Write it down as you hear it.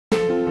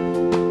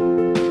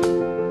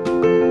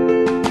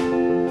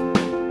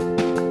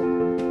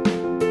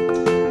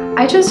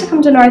I chose to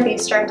come to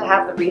Northeastern to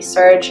have the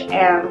research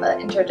and the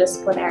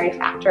interdisciplinary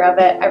factor of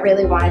it. I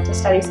really wanted to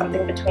study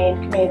something between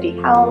community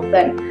health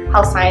and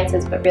health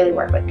sciences, but really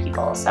work with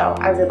people, so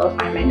I was able to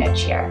find my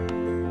niche here.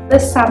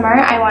 This summer,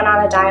 I went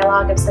on a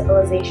Dialogue of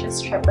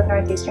Civilizations trip with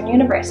Northeastern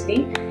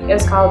University. It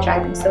was called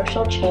Driving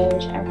Social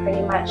Change, and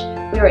pretty much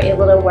we were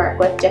able to work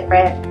with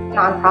different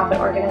nonprofit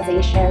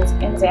organizations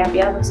in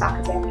Zambia,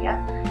 Lusaka, Zambia,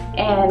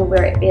 and we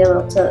were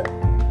able to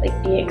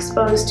be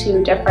exposed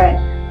to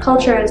different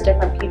cultures,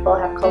 different people,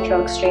 have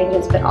cultural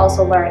exchanges, but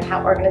also learn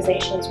how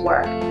organizations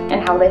work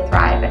and how they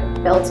thrive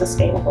and build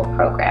sustainable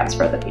programs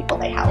for the people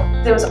they help.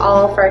 It was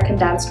all for a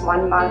condensed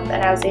 1 month,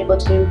 and I was able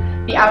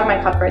to be out of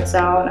my comfort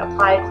zone,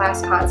 apply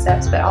class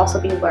concepts, but also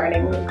be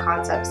learning new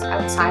concepts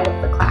outside of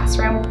the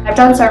classroom. I've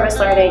done service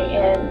learning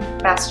in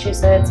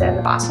Massachusetts and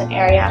the Boston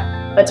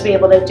area, but to be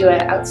able to do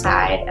it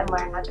outside and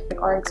learn how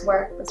different orgs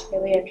work was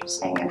really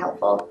interesting and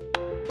helpful.